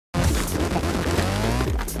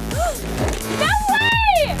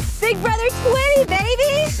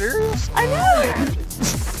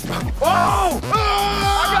Oh!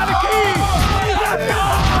 I got the key!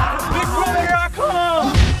 Big brother, here I come!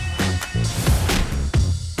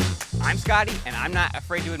 I'm Scotty, and I'm not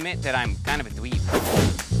afraid to admit that I'm kind of a dweeb.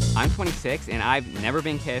 I'm 26, and I've never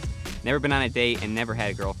been kissed, never been on a date, and never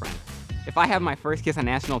had a girlfriend. If I have my first kiss on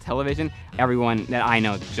national television, everyone that I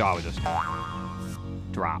know, the jaw would just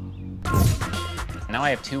drop. Now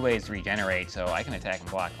I have 2 ways to regenerate, so I can attack and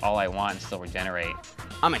block all I want and still regenerate.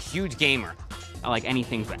 I'm a huge gamer. I like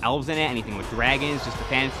anything with elves in it, anything with dragons, just the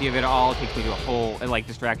fantasy of it all takes me to a whole, it like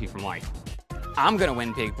distracts me from life. I'm gonna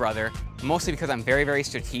win Big Brother, mostly because I'm very, very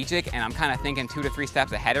strategic and I'm kind of thinking 2 to 3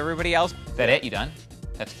 steps ahead of everybody else. Is that it? You done?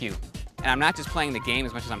 That's cute. And I'm not just playing the game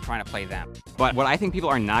as much as I'm trying to play them. But what I think people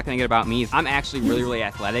are not gonna get about me is I'm actually really, really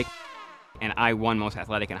athletic, and I won most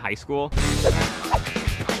athletic in high school.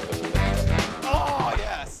 Oh,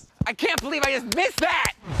 yes! I can't believe I just missed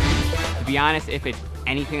that! To be honest, if it's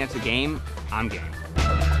anything that's a game, I'm game.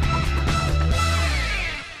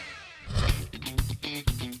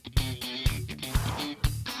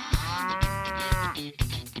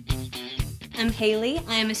 I'm Haley.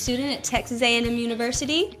 I am a student at Texas A&M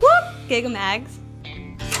University. Whoop! Gigamags.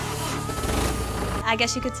 I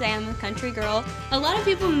guess you could say I'm a country girl. A lot of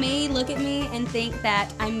people may look at me and think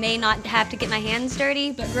that I may not have to get my hands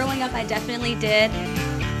dirty, but growing up I definitely did.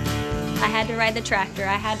 I had to ride the tractor,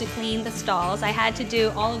 I had to clean the stalls, I had to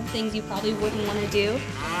do all of the things you probably wouldn't want to do.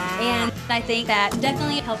 And I think that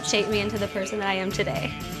definitely helped shape me into the person that I am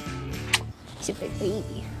today. She's a big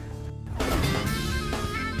baby.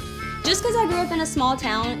 Just because I grew up in a small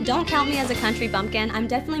town, don't count me as a country bumpkin. I'm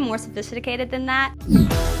definitely more sophisticated than that.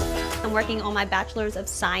 I'm working on my Bachelor's of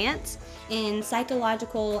Science in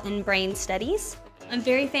Psychological and Brain Studies. I'm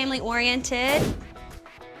very family oriented,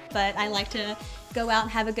 but I like to go out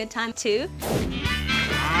and have a good time too.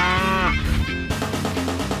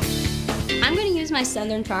 I'm gonna use my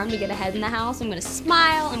Southern charm to get ahead in the house. I'm gonna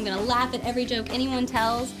smile, I'm gonna laugh at every joke anyone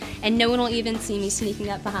tells, and no one will even see me sneaking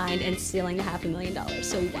up behind and stealing the $500,000,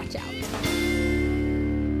 so watch out.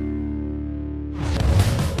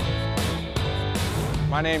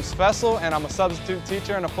 My name's Fessel, and I'm a substitute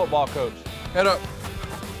teacher and a football coach. Head up.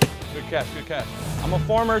 Good catch, good catch. I'm a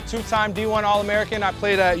former 2-time D1 All-American. I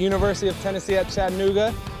played at University of Tennessee at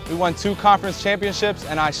Chattanooga. We won 2 conference championships,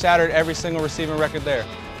 and I shattered every single receiving record there.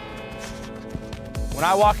 When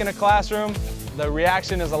I walk in a classroom, the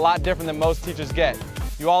reaction is a lot different than most teachers get.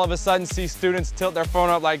 You all of a sudden see students tilt their phone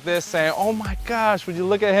up like this, saying, "Oh my gosh, would you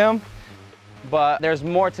look at him?" But there's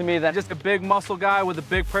more to me than just a big muscle guy with a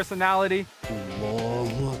big personality.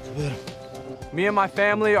 Me and my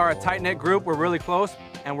family are a tight-knit group. We're really close,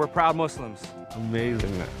 and we're proud Muslims.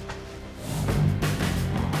 Amazing.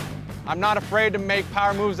 I'm not afraid to make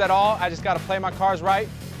power moves at all. I just got to play my cards right,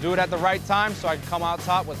 do it at the right time, so I can come out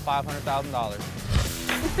top with $500,000.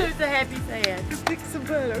 There's a happy sad. Just pick some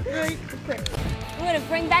better, right? Okay. We're gonna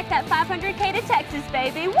bring back that $500K to Texas,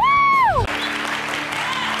 baby. Woo!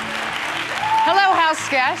 Hello, house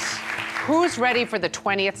guests. Who's ready for the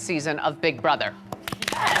 20th season of Big Brother?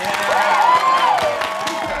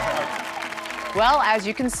 Well, as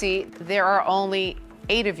you can see, there are only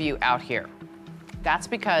 8 of you out here. That's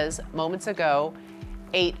because moments ago,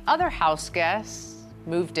 8 other house guests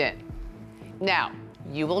moved in. Now,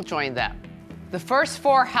 you will join them. The first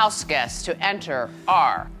 4 house guests to enter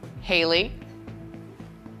are Haleigh,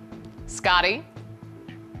 Scotty,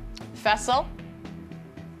 Fessel,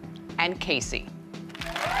 and Casey.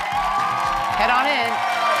 Head on in.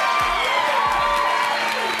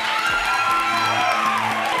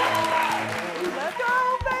 Let's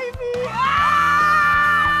go, baby!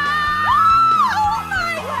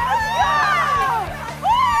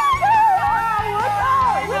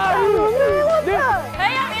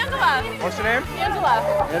 Hey, I'm Angela. What's your name? Angela.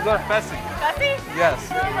 Angela Fessy. Bessie? Yes.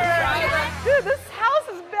 Dude, this house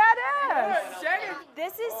is badass!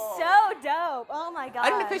 This is so dope. Oh my god. I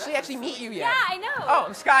didn't officially actually meet you yet. Yeah, I know. Oh,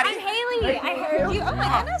 I'm Scotty. I'm Haleigh. I heard you. Oh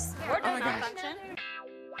my goodness. We're doing malfunction.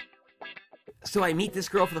 So I meet this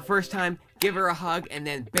girl for the first time, give her a hug, and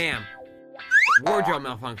then bam, wardrobe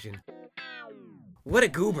malfunction. What a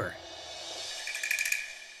goober.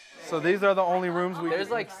 So these are the only rooms we... There's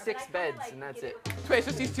like 6 beds, and that's it. Wait, it's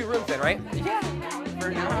just these 2 rooms then, right? Yeah.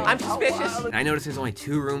 I'm suspicious. And I noticed there's only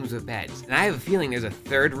 2 rooms with beds, and I have a feeling there's a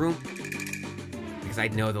 3rd room because I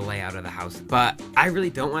know the layout of the house. But I really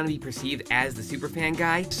don't want to be perceived as the superfan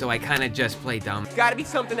guy, so I kind of just play dumb. Gotta be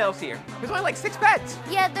something else here. There's only like 6 beds.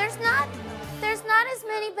 Yeah, there's not as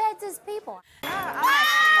many beds as people. Oh my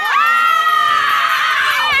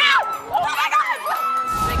God!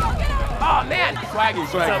 Oh man! Swaggy,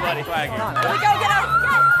 swaggy, swaggy. We go get our...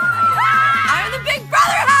 I'm in the Big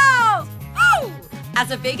Brother house! Oh! I As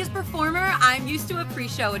a Vegas performer, I'm used to a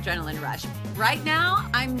pre-show adrenaline rush. Right now,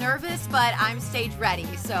 I'm nervous, but I'm stage ready,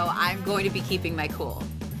 so I'm going to be keeping my cool.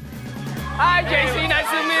 Hi, JC. Nice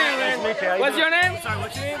to meet you. Nice to meet you. What's your name? Sorry,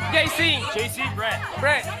 what's your name? JC. JC, Brett.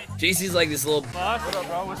 Brett. JC's like this little Boss. What up,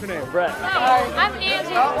 bro? What's your name? Brett. Hi, I'm Angie.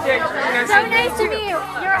 So nice to meet you.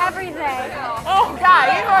 You're everything. Oh, God.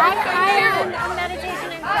 I am a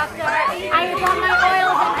meditation instructor. I run my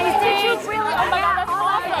oils and I sing. Really? Oh my God, that's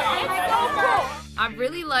awesome. It's so cool. I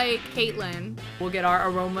really like Caitlin. We'll get our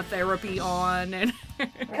aromatherapy on and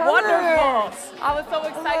Wonderful. I was so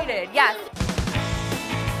excited. Yes.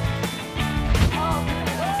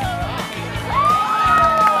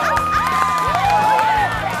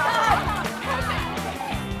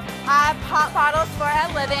 I pop bottles for a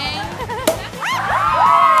living.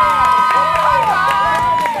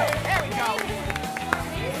 There we go.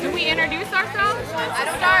 do we introduce ourselves? I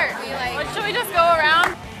don't start. Should we just go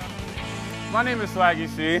around? My name is Swaggy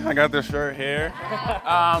C. I got this shirt here.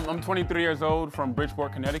 I'm 23 years old from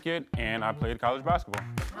Bridgeport, Connecticut, and I played college basketball.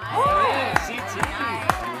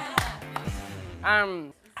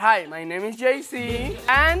 Hi, my name is JC.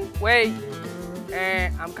 And wait,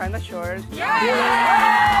 I'm kind of short.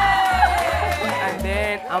 And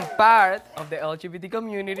then I'm part of the LGBT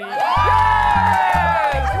community.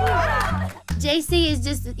 JC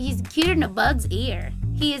is he's cuter than a bug's ear.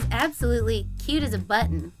 He is absolutely cute as a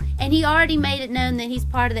button. And he already made it known that he's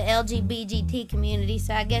part of the LGBT community,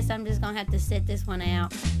 so I guess I'm just gonna have to sit this one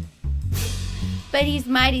out. But he's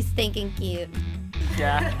mighty stinking cute.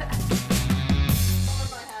 Yeah.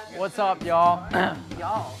 What's up, y'all?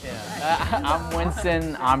 Y'all. Yeah. I'm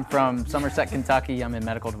Winston. I'm from Somerset, Kentucky. I'm in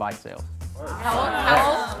medical device sales.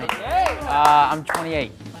 How old? I'm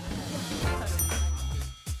 28.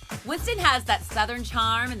 Winston has that southern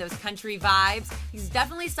charm and those country vibes. He's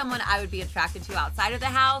definitely someone I would be attracted to outside of the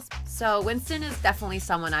house. So Winston is definitely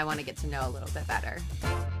someone I want to get to know a little bit better.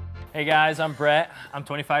 Hey guys, I'm Brett. I'm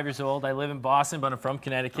 25 years old. I live in Boston, but I'm from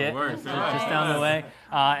Connecticut, just down the way.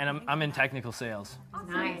 And I'm in technical sales.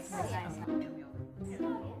 Nice.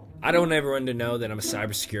 I don't want everyone to know that I'm a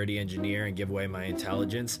cybersecurity engineer and give away my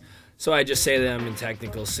intelligence. So I just say that I'm in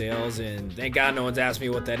technical sales, and thank God no one's asked me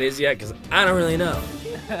what that is yet, because I don't really know.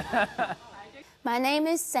 My name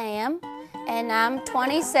is Sam, and I'm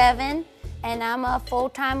 27, and I'm a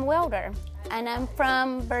full-time welder. And I'm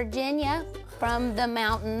from Virginia, from the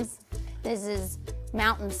mountains. This is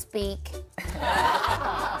mountain speak.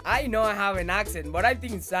 I know I have an accent, but I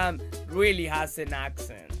think Sam really has an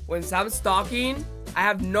accent. When Sam's talking, I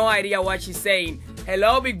have no idea what she's saying.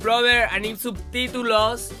 Hello, big brother, I need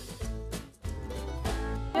subtítulos.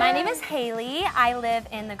 My name is Haleigh. I live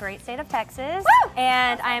in the great state of Texas,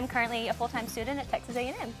 and I am currently a full-time student at Texas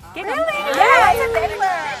A&M. Really?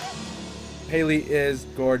 Yeah. Haleigh is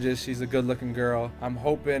gorgeous. She's a good-looking girl. I'm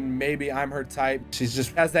hoping maybe I'm her type. She's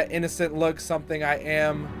just has that innocent look, something I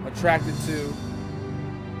am attracted to.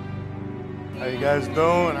 How you guys doing?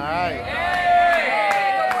 All right.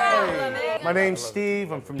 Hey. My name's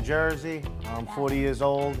Steve. I'm from Jersey. I'm 40 years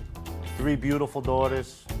old. 3 beautiful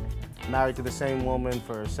daughters. Married to the same woman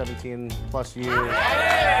for 17 plus years.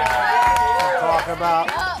 Talk about.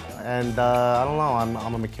 And I don't know,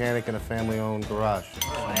 I'm a mechanic in a family-owned garage.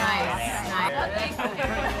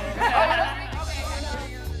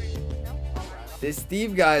 This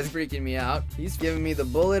Steve guy is freaking me out. He's giving me the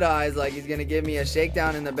bullet eyes like he's gonna give me a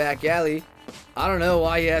shakedown in the back alley. I don't know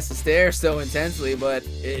why he has to stare so intensely, but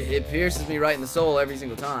it pierces me right in the soul every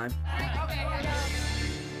single time.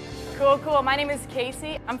 Cool. My name is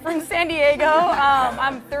Casey. I'm from San Diego.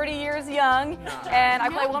 I'm 30 years young, and I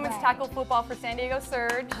play women's tackle football for San Diego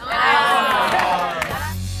Surge.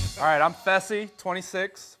 All right, I'm Fessy,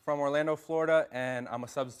 26, from Orlando, Florida, and I'm a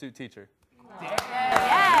substitute teacher.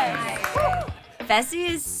 Yes. Fessy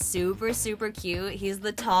is super cute. He's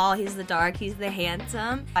the tall, he's the dark, he's the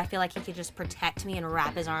handsome. I feel like he could just protect me and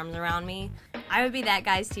wrap his arms around me. I would be that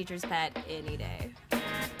guy's teacher's pet any day.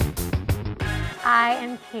 I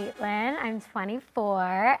am Caitlin. I'm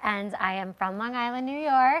 24, and I am from Long Island, New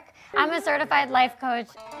York. I'm a certified life coach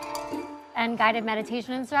and guided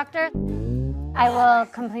meditation instructor. I will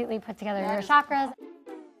completely put together your chakras.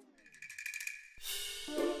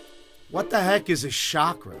 What the heck is a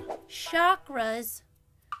chakra? Chakras.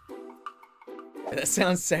 That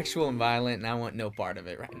sounds sexual and violent, and I want no part of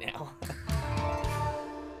it right now.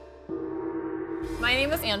 My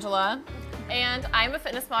name is Angela, and I'm a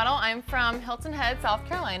fitness model. I'm from Hilton Head, South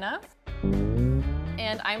Carolina.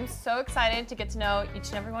 And I'm so excited to get to know each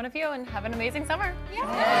and every one of you and have an amazing summer.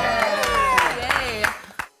 Yay!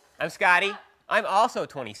 I'm Scotty. I'm also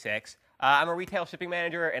 26. I'm a retail shipping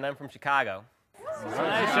manager, and I'm from Chicago.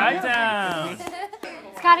 Nice, Chi-Town.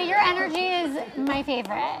 Scotty, your energy is my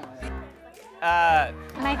favorite.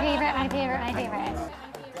 My favorite.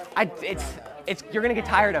 You're gonna get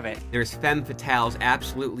tired of it. There's femme fatales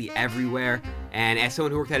absolutely everywhere, and as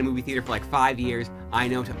someone who worked at a movie theater for like 5 years, I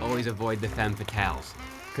know to always avoid the femme fatales,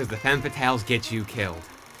 because the femme fatales get you killed,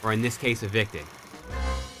 or in this case, evicted.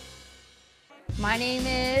 My name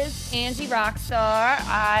is Angie Rockstar.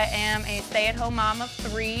 I am a stay-at-home mom of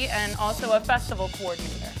 3 and also a festival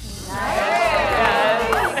coordinator.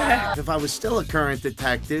 If I was still a current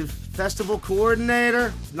detective, festival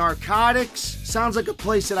coordinator, narcotics, sounds like a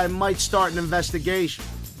place that I might start an investigation.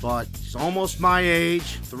 But she's almost my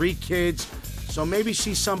age, 3 kids, so maybe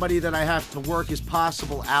she's somebody that I have to work as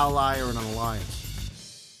possible ally or an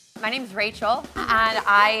alliance. My name's Rachel, and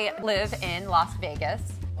I live in Las Vegas.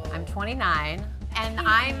 I'm 29, and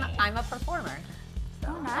I'm a performer.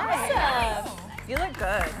 So. Nice. You look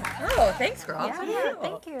good. Oh, thanks, girl. Yeah,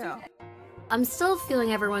 thank you. I'm still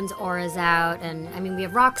feeling everyone's auras out, and I mean, we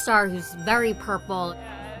have Rockstar, who's very purple.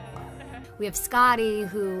 We have Scotty,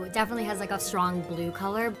 who definitely has like a strong blue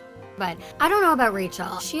color, but I don't know about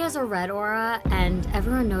Rachel. She has a red aura, and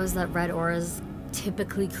everyone knows that red auras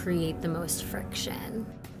typically create the most friction.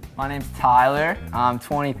 My name's Tyler. I'm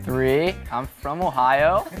 23. I'm from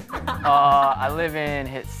Ohio. I live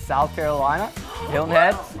in South Carolina, Hilton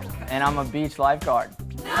Head, and I'm a beach lifeguard.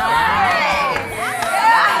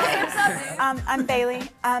 I'm Bailey.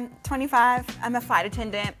 I'm 25. I'm a flight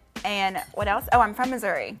attendant. And what else? Oh, I'm from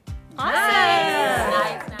Missouri.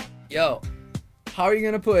 Awesome. Yo, how are you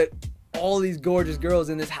gonna put all these gorgeous girls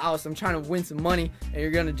in this house? I'm trying to win some money, and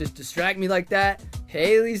you're gonna just distract me like that?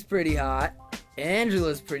 Haley's pretty hot.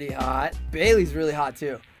 Angela's pretty hot. Bailey's really hot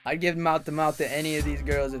too. I'd give mouth to mouth to any of these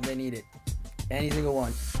girls if they need it. Any single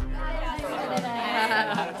one. All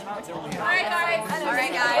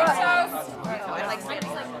right, guys.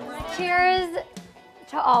 Cheers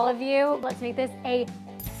to all of you. Let's make this a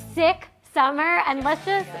sick summer, and let's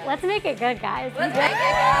make it good, guys. Let's make it good.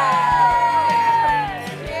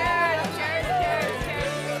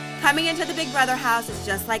 Coming into the Big Brother house is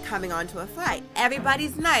just like coming onto a flight.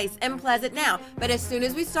 Everybody's nice and pleasant now, but as soon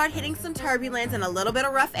as we start hitting some turbulence and a little bit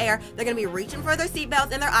of rough air, they're gonna be reaching for their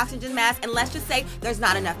seatbelts and their oxygen masks, and let's just say there's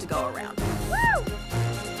not enough to go around. Woo!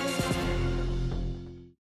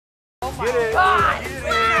 Oh my God!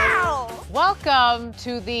 Wow! Welcome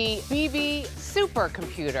to the BB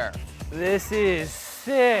Supercomputer. This is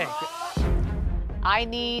sick. I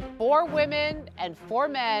need 4 women and 4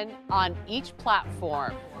 men on each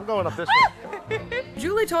platform. I'm going up this way.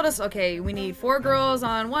 Julie told us, okay, we need 4 girls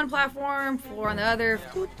on one platform, 4 on the other.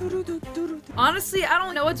 Honestly, I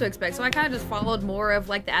don't know what to expect, so I kind of just followed more of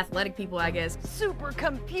like the athletic people, I guess.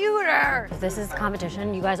 Supercomputer! This is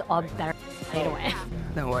competition. You guys all better fight away.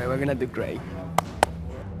 Don't worry, we're gonna do great.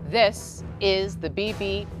 This is the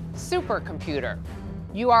BB Supercomputer.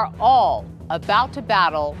 You are all about to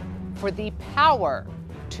battle for the power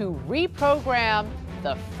to reprogram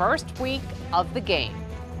the first week of the game.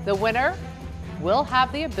 The winner will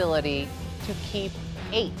have the ability to keep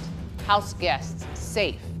 8 house guests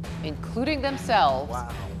safe, including themselves,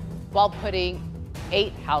 while putting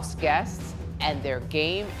 8 house guests and their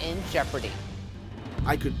game in jeopardy.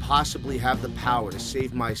 I could possibly have the power to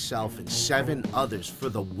save myself and 7 others for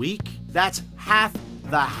the week? That's half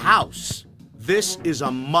the house. This is a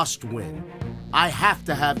must-win. I have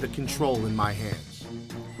to have the control in my hands.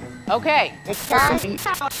 Okay. That's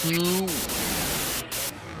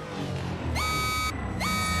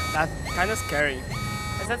kind of scary.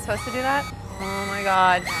 Is that supposed to do that? Oh my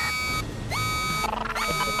God.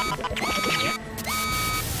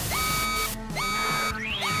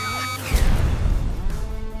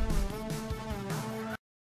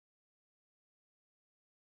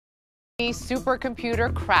 The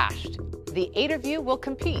supercomputer crashed. The 8 of you will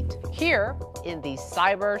compete here in the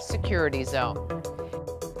cybersecurity zone.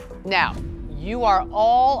 Now, you are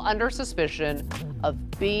all under suspicion of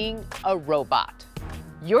being a robot.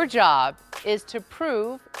 Your job is to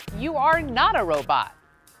prove you are not a robot.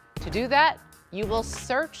 To do that, you will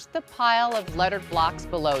search the pile of lettered blocks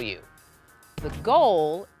below you. The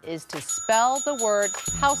goal is to spell the word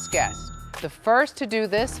houseguest. The first to do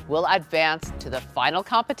this will advance to the final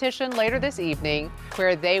competition later this evening,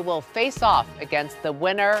 where they will face off against the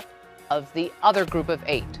winner of the other group of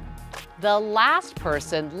 8. The last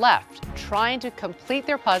person left trying to complete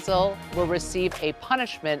their puzzle will receive a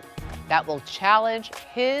punishment that will challenge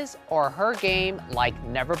his or her game like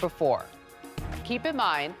never before. Keep in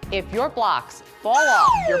mind, if your blocks fall off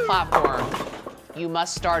your platform, you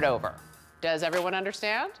must start over. Does everyone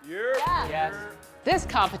understand? Yeah. Yes. This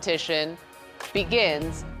competition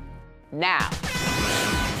begins now.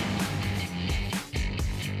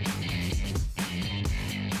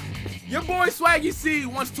 Your boy Swaggy C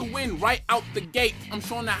wants to win right out the gate. I'm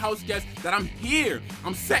showing the house guests that I'm here.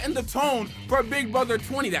 I'm setting the tone for Big Brother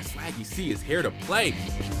 20 that Swaggy C is here to play.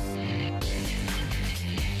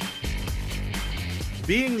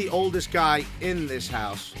 Being the oldest guy in this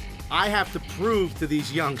house, I have to prove to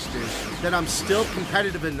these youngsters that I'm still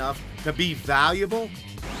competitive enough to be valuable,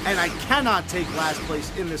 and I cannot take last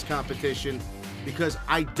place in this competition because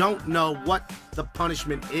I don't know what the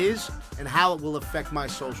punishment is and how it will affect my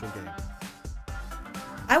social game.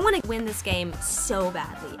 I want to win this game so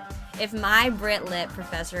badly. If my Brit Lit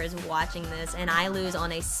professor is watching this and I lose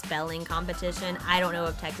on a spelling competition, I don't know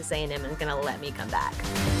if Texas A&M is going to let me come back.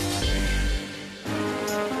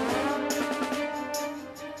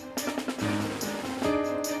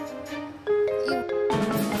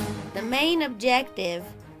 The main objective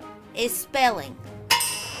is spelling.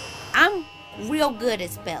 I'm real good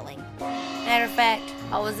at spelling. Matter of fact,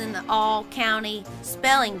 I was in the all-county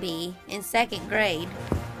spelling bee in 2nd grade.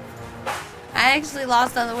 I actually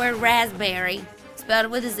lost on the word raspberry, spelled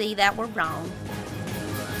it with a Z, that were wrong.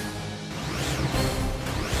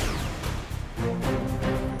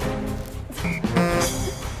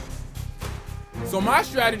 So my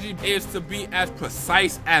strategy is to be as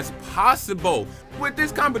precise as possible. With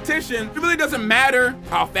this competition, it really doesn't matter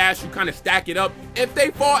how fast you kind of stack it up. If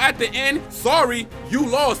they fall at the end, sorry, you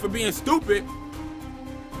lost for being stupid.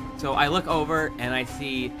 So I look over and I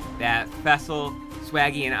see that Fessel,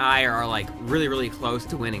 Swaggy, and I are like really close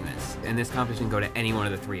to winning this. And this competition can go to any one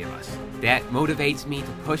of the three of us. That motivates me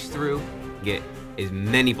to push through, get as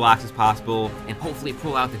many blocks as possible, and hopefully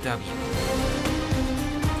pull out the W.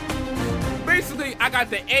 Basically, I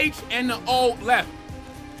got the H and the O left.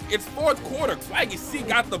 It's 4th quarter. Swaggy C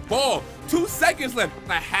got the ball. 2 seconds left.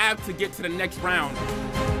 I have to get to the next round.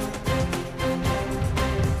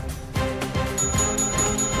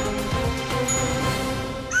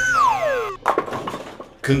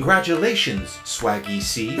 Congratulations, Swaggy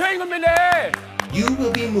C. Hang him in the head. You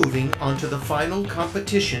will be moving on to the final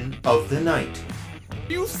competition of the night.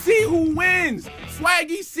 You see who wins.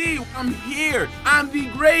 Swaggy C, I'm here. I'm the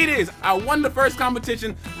greatest. I won the first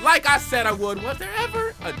competition like I said I would. Was there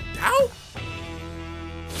ever a doubt?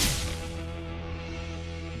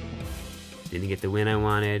 Didn't get the win I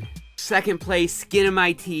wanted. 2nd place, skin in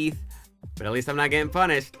my teeth. But at least I'm not getting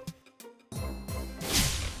punished.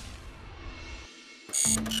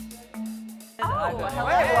 Oh, hello.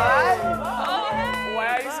 Why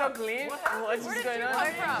are you so clean? What's going on?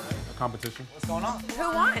 Where from? A competition. What's going on?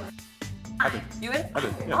 Who won? I did. You in? I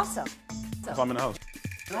did, yeah. Awesome. If I'm in the house.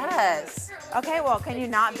 Yes. Okay, well, can you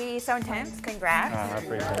not be so intense? Congrats. I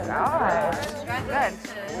appreciate it. Good.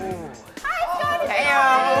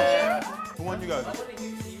 Hey, who won you guys?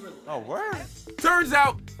 Oh, word. Turns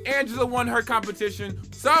out Angela won her competition,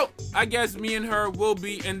 so I guess me and her will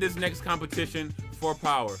be in this next competition for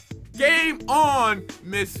power. Game on,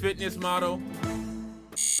 Miss Fitness Model.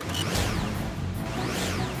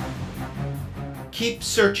 Keep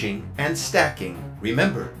searching and stacking.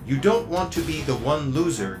 Remember, you don't want to be the one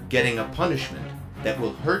loser getting a punishment that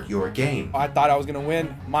will hurt your game. I thought I was gonna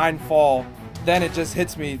win, mine fall. Then it just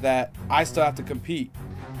hits me that I still have to compete.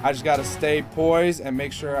 I just gotta stay poised and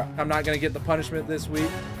make sure I'm not gonna get the punishment this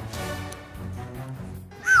week.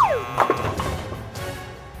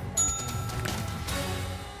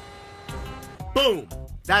 Boom!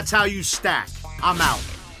 That's how you stack. I'm out.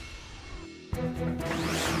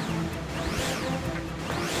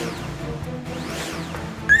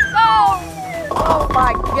 Oh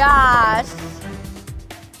my gosh.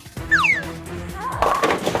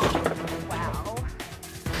 Wow.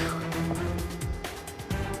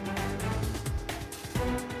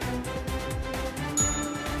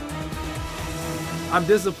 I'm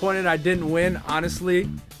disappointed I didn't win, honestly,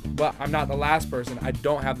 but I'm not the last person. I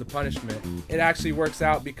don't have the punishment. It actually works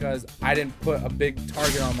out because I didn't put a big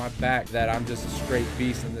target on my back that I'm just a straight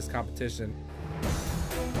beast in this competition.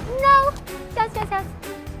 No. Yes.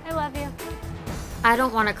 I love you. I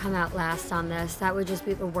don't want to come out last on this. That would just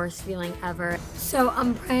be the worst feeling ever. So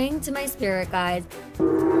I'm praying to my spirit guides. Oh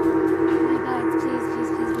my God, please.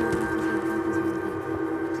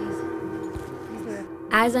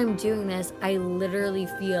 As I'm doing this, I literally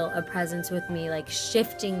feel a presence with me, like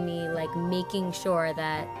shifting me, like making sure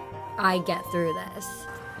that I get through this.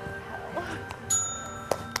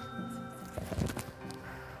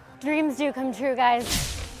 Dreams do come true, guys.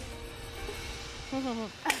 Come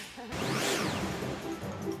on.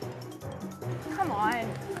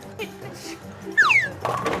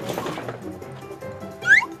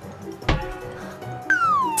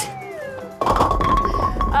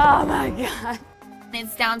 Oh my God.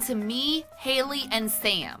 It's down to me, Haleigh, and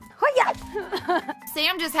Sam.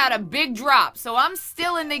 Sam just had a big drop, so I'm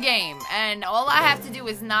still in the game, and all I have to do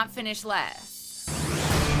is not finish last.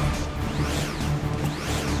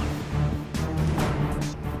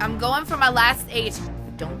 I'm going for my last 8.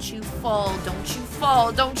 Don't you fall, don't you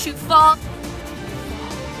fall, don't you fall.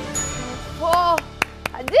 Oh,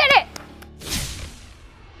 I did it!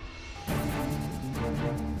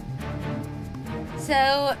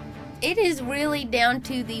 So it is really down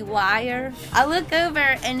to the wire. I look over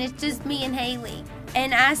and it's just me and Haleigh,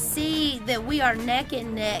 and I see that we are neck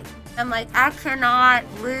and neck. I'm like, I cannot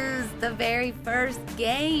lose the very first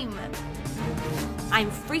game. I'm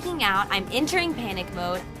freaking out. I'm entering panic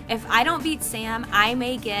mode. If I don't beat Sam, I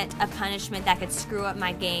may get a punishment that could screw up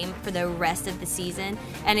my game for the rest of the season.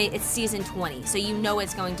 And it's season 20, so you know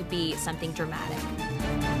it's going to be something dramatic.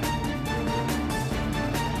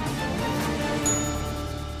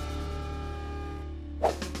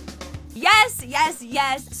 Yes, yes,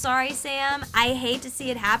 yes. Sorry, Sam. I hate to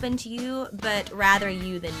see it happen to you, but rather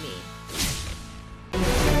you than me.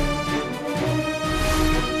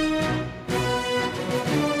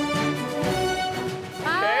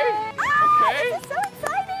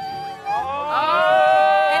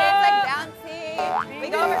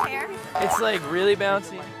 It's like really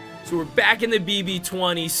bouncy. So we're back in the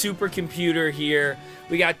BB20 supercomputer here.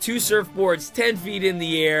 We got 2 surfboards 10 feet in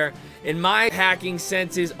the air, and my hacking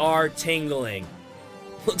senses are tingling.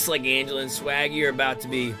 Looks like Angela and Swaggy are about to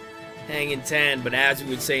be hanging 10, but as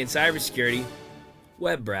we would say in cybersecurity,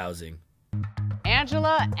 web browsing.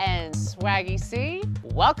 Angela and Swaggy C,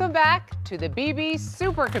 welcome back to the BB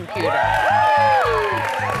supercomputer.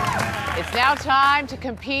 It's now time to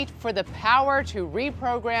compete for the power to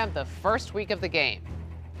reprogram the first week of the game.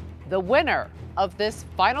 The winner of this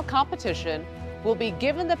final competition will be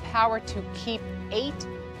given the power to keep 8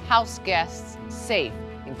 house guests safe,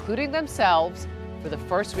 including themselves, for the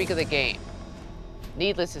first week of the game.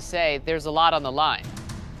 Needless to say, there's a lot on the line.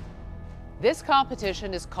 This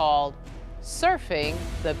competition is called Surfing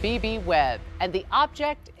the BB Web, and the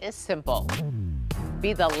object is simple.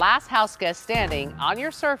 Be the last house guest standing on your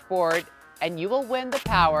surfboard, and you will win the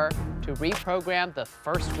power to reprogram the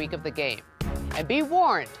first week of the game. And be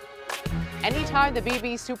warned, anytime the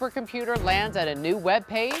BB supercomputer lands at a new web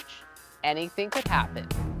page, anything could happen.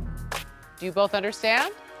 Do you both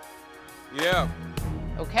understand? Yeah.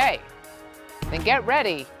 Okay, then get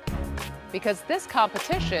ready, because this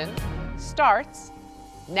competition starts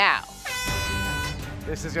now.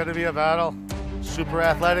 This is going to be a battle. Super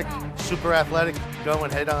athletic,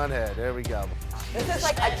 going head on head. There we go. This is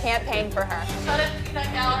like a campaign for her. Shut it,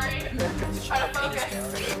 peanut gallery. Try to focus.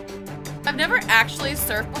 I've never actually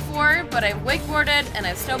surfed before, but I've wakeboarded and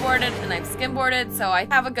I've snowboarded and I've skimboarded, so I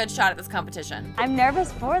have a good shot at this competition. I'm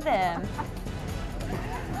nervous for them.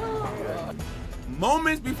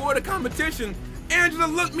 Moments before the competition, Angela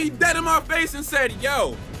looked me dead in my face and said,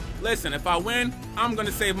 yo, listen, if I win, I'm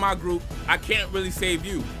gonna save my group. I can't really save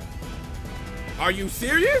you. Are you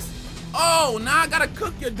serious? Oh, now I gotta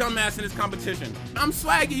cook your dumb ass in this competition. I'm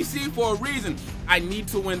Swaggy C for a reason. I need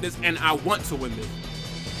to win this, and I want to win this.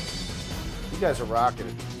 You guys are rocking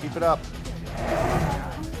it. Keep it up.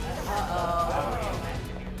 Uh-oh.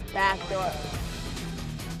 Backdoor.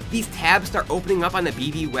 These tabs start opening up on the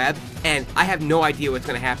BB web, and I have no idea what's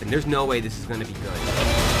gonna happen. There's no way this is gonna be good.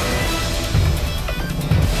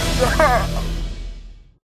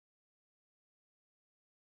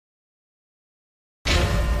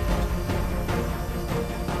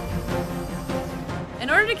 In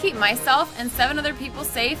order to keep myself and 7 other people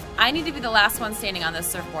safe, I need to be the last one standing on this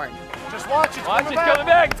surfboard. Just watch it. Watch it, coming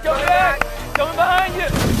back, it's coming back. Coming behind you.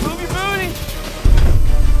 Move your booty.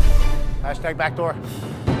 Hashtag backdoor.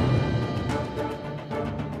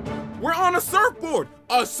 We're on a surfboard.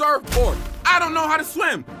 A surfboard. I don't know how to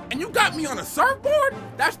swim. And you got me on a surfboard?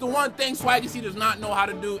 That's the one thing Swaggy C does not know how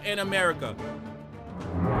to do in America.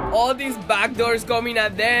 All these backdoors coming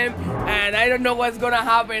at them, and I don't know what's gonna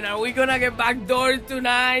happen. Are we gonna get backdoored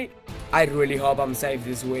tonight? I really hope I'm safe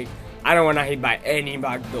this week. I don't wanna hit by any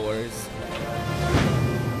backdoors.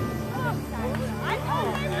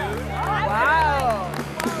 Wow.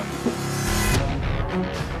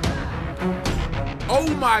 Oh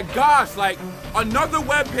my gosh, like another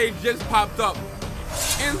webpage just popped up.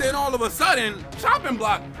 And then all of a sudden, chopping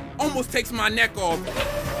block almost takes my neck off.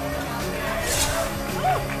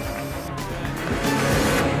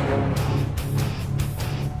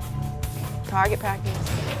 Target practice.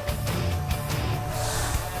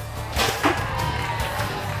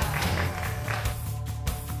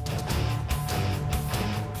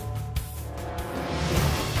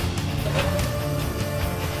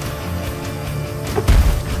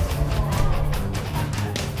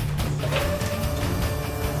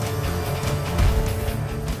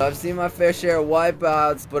 I've seen my fair share of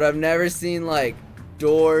wipeouts, but I've never seen like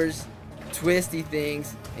doors, twisty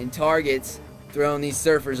things, and targets throwing these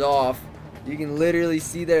surfers off. You can literally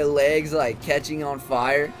see their legs like catching on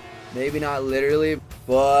fire. Maybe not literally,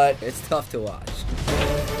 but it's tough to watch.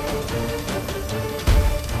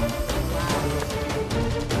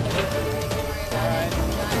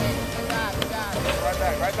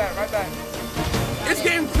 Right back. It's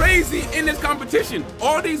getting crazy in this competition.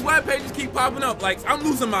 All these web pages keep popping up. Like, I'm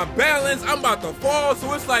losing my balance, I'm about to fall.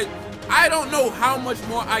 So it's like, I don't know how much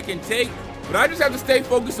more I can take, but I just have to stay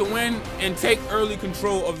focused to win and take early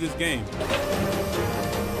control of this game.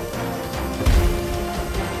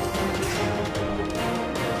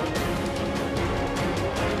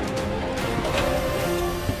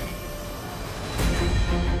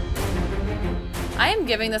 I am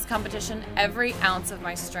giving this competition every ounce of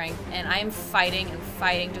my strength, and I am fighting and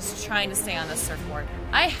fighting, just trying to stay on this surfboard.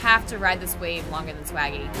 I have to ride this wave longer than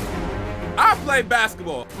Swaggy. I play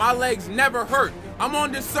basketball. My legs never hurt. I'm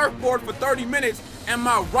on this surfboard for 30 minutes, and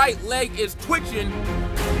my right leg is twitching.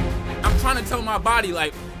 I'm trying to tell my body,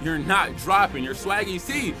 like, you're not dropping. You're Swaggy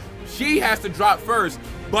C. She has to drop first,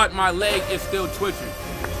 but my leg is still twitching.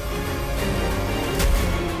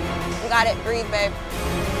 You got it. Breathe, babe.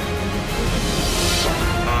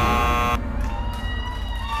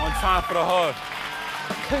 One time for the hug.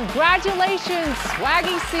 Congratulations,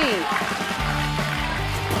 Swaggy C.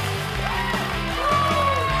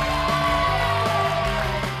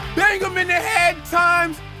 Bang him in the head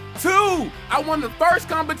 ×2. I won the first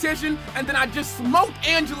competition, and then I just smoked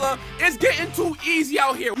Angela. It's getting too easy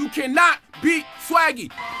out here. You cannot beat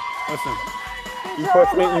Swaggy. Listen, you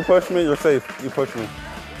push me, you're safe. You push me.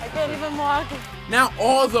 I can't even walk. Now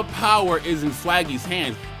all the power is in Swaggy's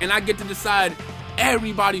hands, and I get to decide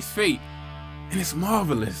everybody's fate, and it's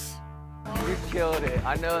marvelous. You killed it.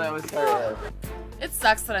 I know that was her. It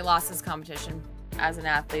sucks that I lost this competition. As an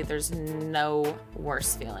athlete, there's no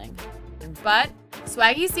worse feeling. But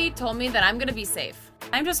Swaggy C told me that I'm gonna be safe.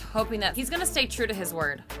 I'm just hoping that he's gonna stay true to his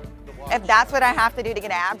word. If that's what I have to do to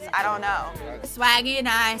get abs, I don't know. Swaggy and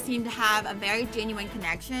I seem to have a very genuine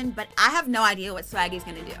connection, but I have no idea what Swaggy's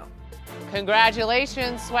gonna do.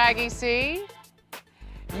 Congratulations, Swaggy C.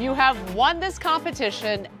 You have won this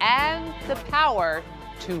competition and the power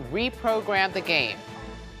to reprogram the game.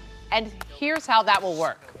 And here's how that will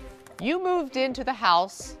work. You moved into the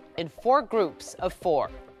house in 4 groups of 4.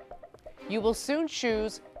 You will soon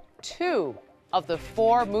choose 2 of the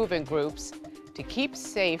 4 moving groups to keep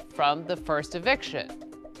safe from the first eviction.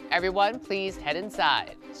 Everyone, please head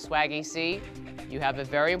inside. Swaggy C, you have a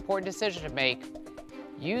very important decision to make.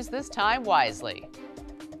 Use this time wisely.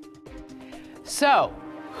 So,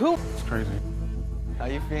 It's crazy. How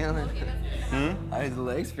you feeling? How his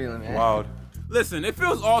legs feeling, man? Wild. Listen, it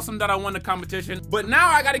feels awesome that I won the competition, but now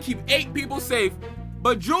I gotta keep 8 people safe.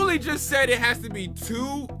 But Julie just said it has to be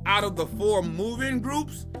 2 out of the 4 moving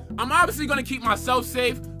groups. I'm obviously gonna keep myself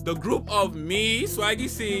safe. The group of me, Swaggy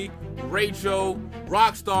C, Rachel,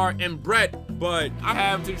 Rockstar, and Brett, but I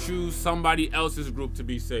have to choose somebody else's group to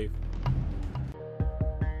be safe.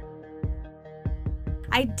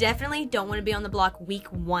 I definitely don't want to be on the block week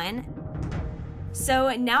 1. So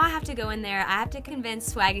now I have to go in there. I have to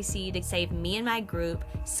convince Swaggy C to save me and my group,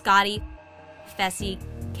 Scotty, Fessy,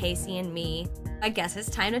 Casey, and me. I guess it's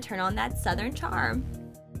time to turn on that Southern charm.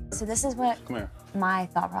 So this is what my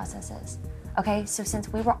thought process is. Okay, so since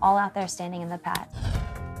we were all out there standing in the pad,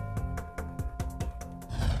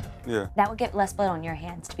 that would get less blood on your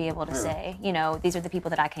hands to be able to say, you know, these are the people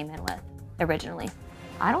that I came in with originally.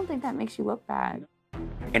 I don't think that makes you look bad.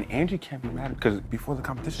 And Angie can't be mad because before the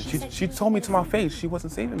competition, she told me to my face she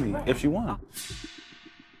wasn't saving me if she won. She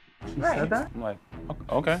said that? I'm like,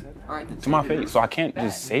 okay. To my face. So I can't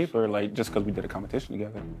just save her like just because we did a competition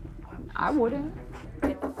together. I wouldn't.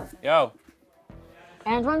 Yo.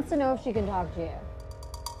 Ange wants to know if she can talk to you.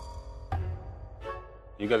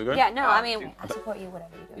 You guys good? Yeah, no, I mean, I support you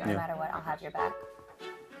whatever you do. No Yeah. matter what, I'll have your back.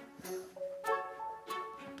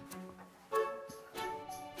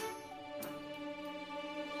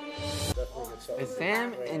 Is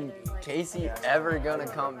Sam and Casey ever gonna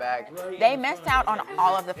come back? They missed out on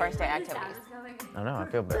all of the first day activities. I don't know, I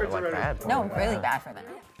feel bad, like bad. No, really bad for them.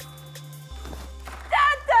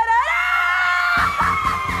 Let's go!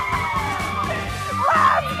 Oh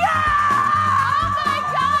my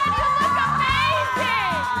God, you look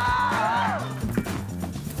amazing!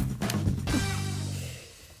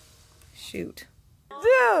 Shoot.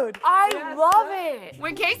 Dude, I love it.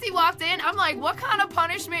 When Casey walked in, I'm like, what kind of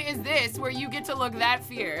punishment is this where you get to look that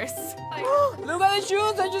fierce? Like, Look at the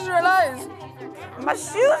shoes, I just realized. My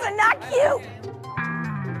shoes are not cute.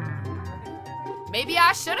 Maybe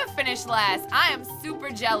I should have finished last. I am super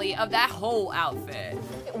jelly of that whole outfit.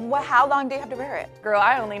 How long do you have to wear it? Girl,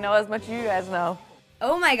 I only know as much as you guys know.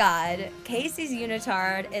 Oh my god, Casey's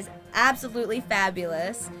unitard is absolutely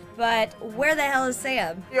fabulous, but where the hell is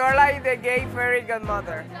Sam? You're like the gay fairy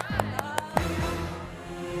godmother.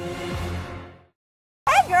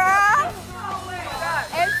 Hey, girl!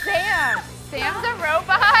 It's Sam. Sam's a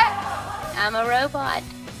robot? I'm a robot.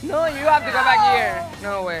 No, you have to go back here.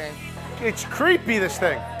 No way. It's creepy, this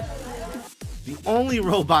thing. The only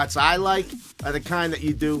robots I like are the kind that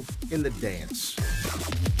you do in the dance.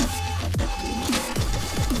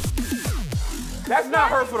 That's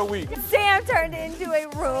not her for the week. Sam turned into a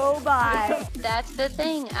robot. That's the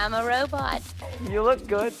thing. I'm a robot. You look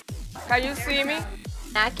good. Can you see me?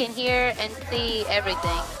 I can hear and see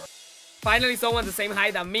everything. Finally, someone's the same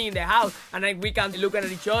height as me in the house, and then we can look at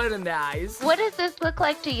each other in the eyes. What does this look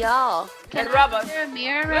like to y'all? Can Hey, Robert. I see a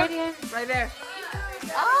mirror right here? Right there.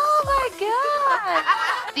 Oh my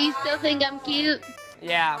god! Do you still think I'm cute?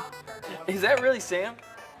 Yeah. Is that really Sam?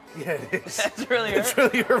 Yeah, it is. That's really her. It's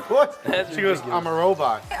really her voice. That's She goes, I'm a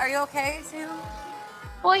robot. Are you okay, Sam?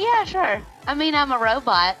 Well, yeah, sure. I mean, I'm a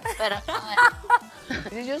robot, but I'm not.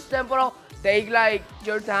 This is just temporal. Take like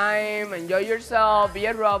your time, enjoy yourself, be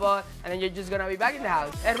a robot, and then you're just gonna be back in the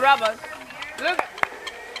house. Hey, robot, look.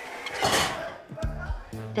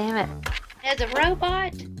 Damn it. As a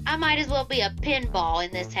robot, I might as well be a pinball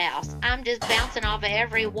in this house. I'm just bouncing off of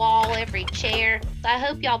every wall, every chair. I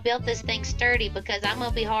hope y'all built this thing sturdy because I'm gonna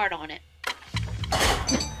be hard on it.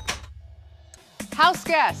 House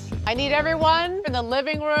guests, I need everyone in the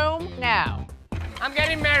living room now. I'm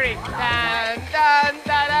getting married. Dun, dun,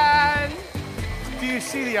 dun, dun. Do you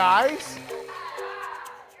see the eyes?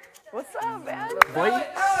 What's up, man? Wait.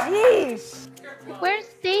 Jeez. Where's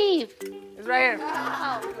Steve? It's right here.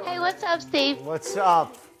 Oh, hey, what's up, Steve? What's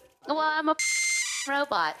up? Well, I'm a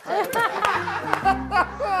robot. So.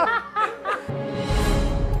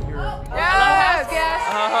 Yes!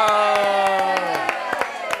 Oh.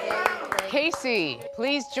 Casey,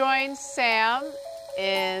 please join Sam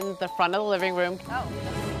in the front of the living room.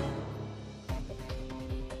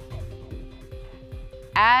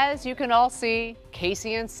 As you can all see,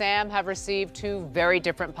 Casey and Sam have received two very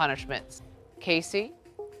different punishments. Casey,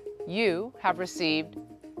 you have received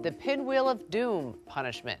the Pinwheel of Doom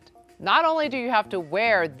punishment. Not only do you have to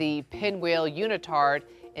wear the Pinwheel unitard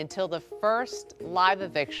until the first live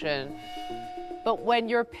eviction, but when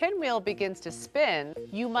your pinwheel begins to spin,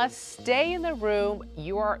 you must stay in the room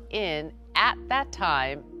you are in at that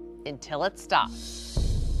time until it stops.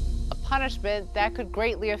 A punishment that could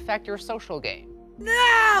greatly affect your social game.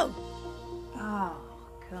 No! Oh,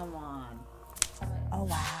 come on. Oh,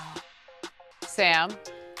 wow. Sam,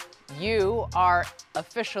 you are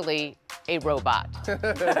officially a robot.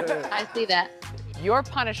 I see that. Your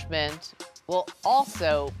punishment will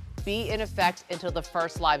also be in effect until the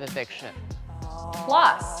first live eviction.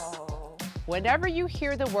 Plus, whenever you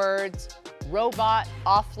hear the words robot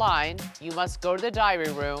offline, you must go to the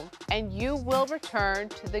diary room and you will return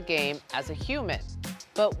to the game as a human.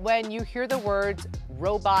 But when you hear the words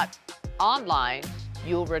robot online,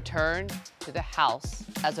 you'll return to the house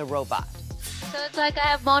as a robot. So it's like I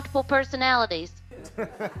have multiple personalities.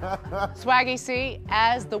 Swaggy C,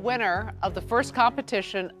 as the winner of the first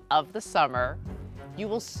competition of the summer, you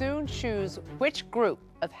will soon choose which group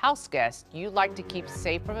of house guests you'd like to keep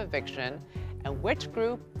safe from eviction and which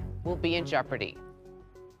group will be in jeopardy.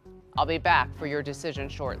 I'll be back for your decision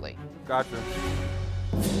shortly. Gotcha.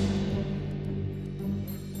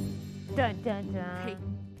 Dun, dun, dun.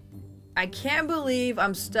 I can't believe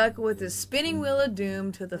I'm stuck with the spinning wheel of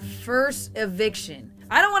doom to the first eviction.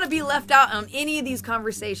 I don't want to be left out on any of these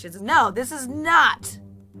conversations. No, this is not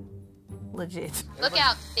legit. Look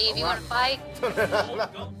out, Steve. You want to fight?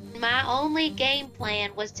 My only game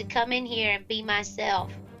plan was to come in here and be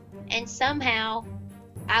myself. And somehow,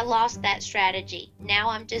 I lost that strategy. Now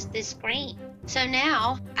I'm just this screen. So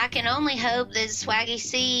now, I can only hope that Swaggy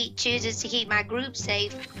C chooses to keep my group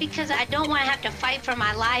safe because I don't want to have to fight for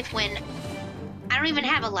my life when I don't even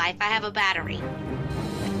have a life. I have a battery.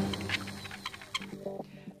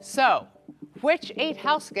 So, which 8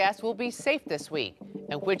 house guests will be safe this week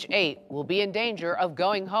and which 8 will be in danger of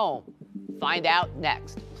going home? Find out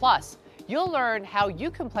next. Plus, you'll learn how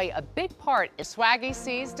you can play a big part in Swaggy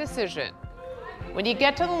C's decision. When you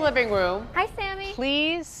get to the living room, hi Sammy.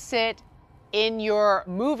 Please sit in your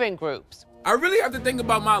moving groups. I really have to think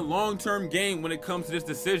about my long-term game when it comes to this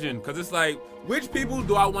decision, because it's like, which people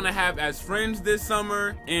do I want to have as friends this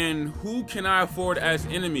summer, and who can I afford as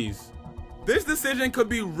enemies? This decision could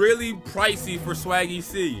be really pricey for Swaggy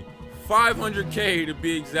C. $500K to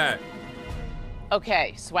be exact.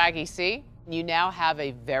 Okay, Swaggy C, you now have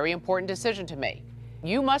a very important decision to make.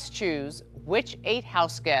 You must choose which 8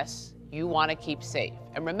 house guests you want to keep safe.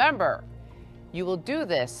 And remember, you will do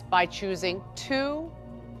this by choosing 2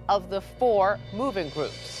 of the 4 moving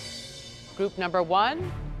groups. Group number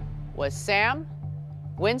 1 was Sam,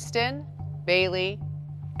 Winston, Bailey,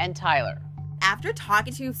 and Tyler. After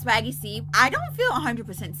talking to Swaggy C, I don't feel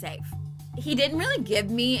 100% safe. He didn't really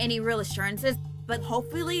give me any real assurances, but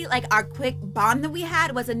hopefully, like, our quick bond that we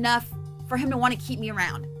had was enough for him to want to keep me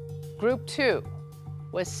around. Group 2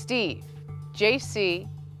 was Steve, JC,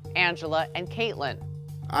 Angela, and Caitlin.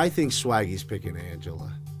 I think Swaggy's picking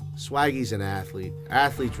Angela. Swaggy's an athlete.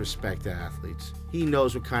 Athletes respect athletes. He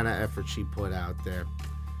knows what kind of effort she put out there.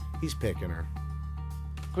 He's picking her.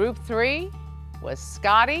 Group 3 was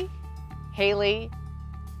Scotty, Haleigh,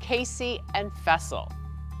 Casey, and Fessel.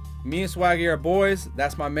 Me and Swaggy are boys.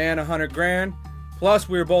 That's my man, 100 grand. Plus,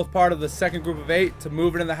 we were both part of the second group of 8 to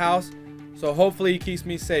move into the house, so hopefully he keeps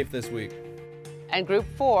me safe this week. And Group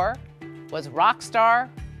 4 was Rockstar,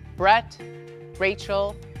 Brett,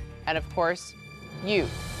 Rachel, and of course, you,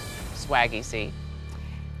 Swaggy C.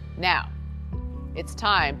 Now, it's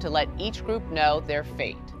time to let each group know their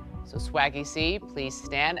fate. So Swaggy C, please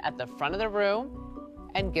stand at the front of the room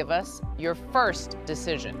and give us your first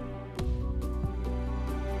decision.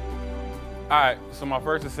 All right, so my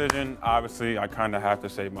first decision, obviously, I kind of have to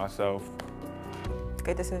save myself.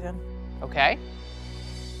 Good decision. Okay.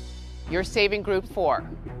 You're saving Group 4.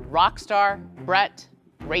 Rockstar, Brett,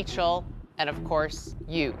 Rachel, and of course,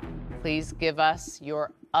 you. Please give us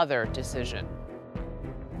your other decision.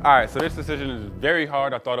 All right, so this decision is very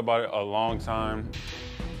hard. I thought about it a long time.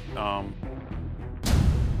 I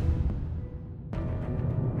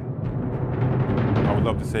would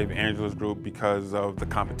love to save Angela's group because of the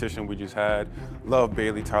competition we just had. Love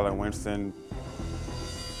Bailey, Tyler, and Winston,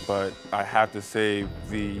 but I have to save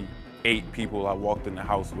the 8 people I walked in the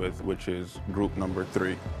house with, which is group number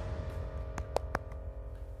 3.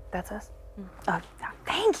 That's us? Oh,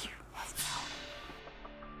 thank you.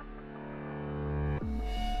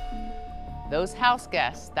 Those house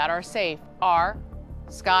guests that are safe are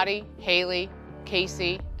Scotty, Haleigh,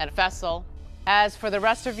 Casey, and Fessel. As for the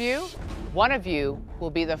rest of you, one of you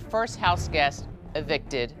will be the first house guest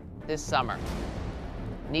evicted this summer.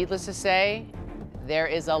 Needless to say, there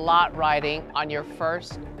is a lot riding on your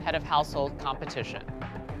first head of household competition.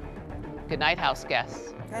 Good night, house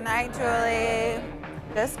guests. Good night, Julie.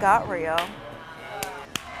 This got real.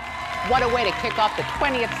 What a way to kick off the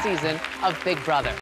 20th season of Big Brother.